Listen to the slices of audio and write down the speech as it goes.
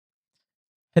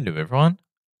Hello everyone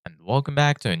and welcome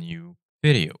back to a new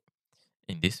video.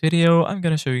 In this video, I'm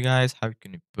gonna show you guys how you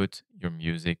can put your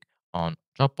music on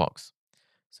Dropbox.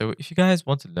 So if you guys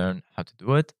want to learn how to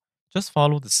do it, just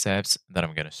follow the steps that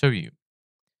I'm gonna show you.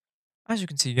 As you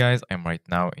can see guys, I'm right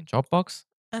now in Dropbox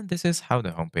and this is how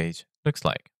the homepage looks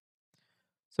like.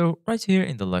 So right here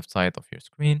in the left side of your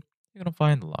screen, you're gonna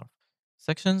find a lot of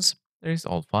sections. There's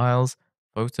all files,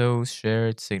 photos,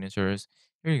 shared, signatures.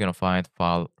 Here you're gonna find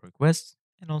file requests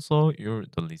and also your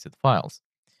deleted files.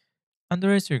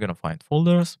 Under it, you're gonna find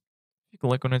folders. If you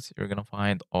click on it, you're gonna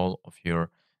find all of your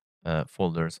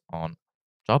folders on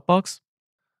Dropbox.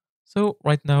 So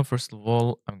right now, first of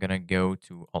all, I'm gonna go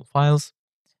to all files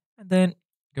and then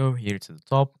go here to the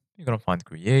top. You're gonna find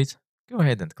create. Go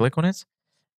ahead and click on it.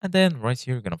 And then right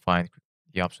here, you're gonna find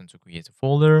the option to create a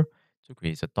folder, to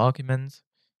create a document,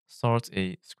 start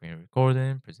a screen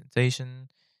recording, presentation.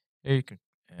 Here you can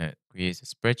create a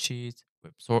spreadsheet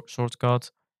with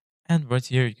shortcuts. And right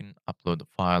here, you can upload a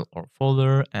file or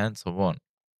folder and so on.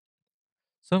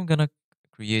 So I'm gonna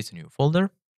create a new folder.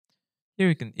 Here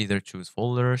you can either choose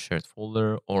folder, shared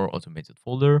folder, or automated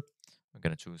folder. I'm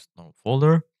gonna choose normal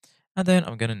folder. And then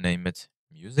I'm gonna name it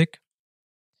music.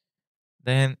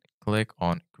 Then click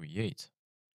on create.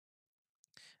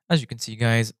 As you can see,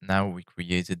 guys, now we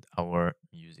created our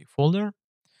music folder.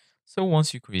 So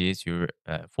once you create your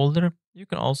folder, you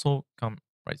can also come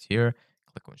right here,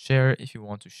 click on share if you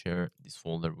want to share this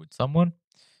folder with someone.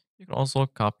 You can also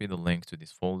copy the link to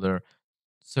this folder.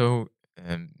 So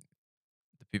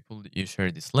the people that you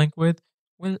share this link with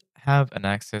will have an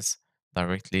access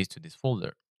directly to this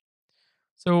folder.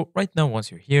 So right now, once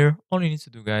you're here, all you need to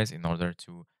do, guys, in order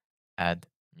to add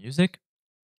music,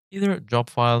 either drop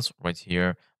files right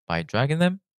here by dragging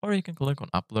them, or you can click on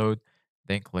upload,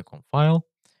 then click on file,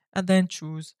 and then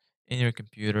choose in your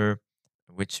computer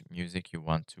which music you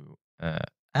want to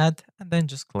add, and then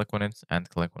just click on it and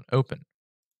click on open.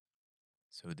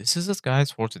 So this is it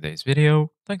guys for today's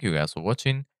video. Thank you guys for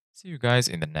watching. See you guys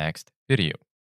in the next video.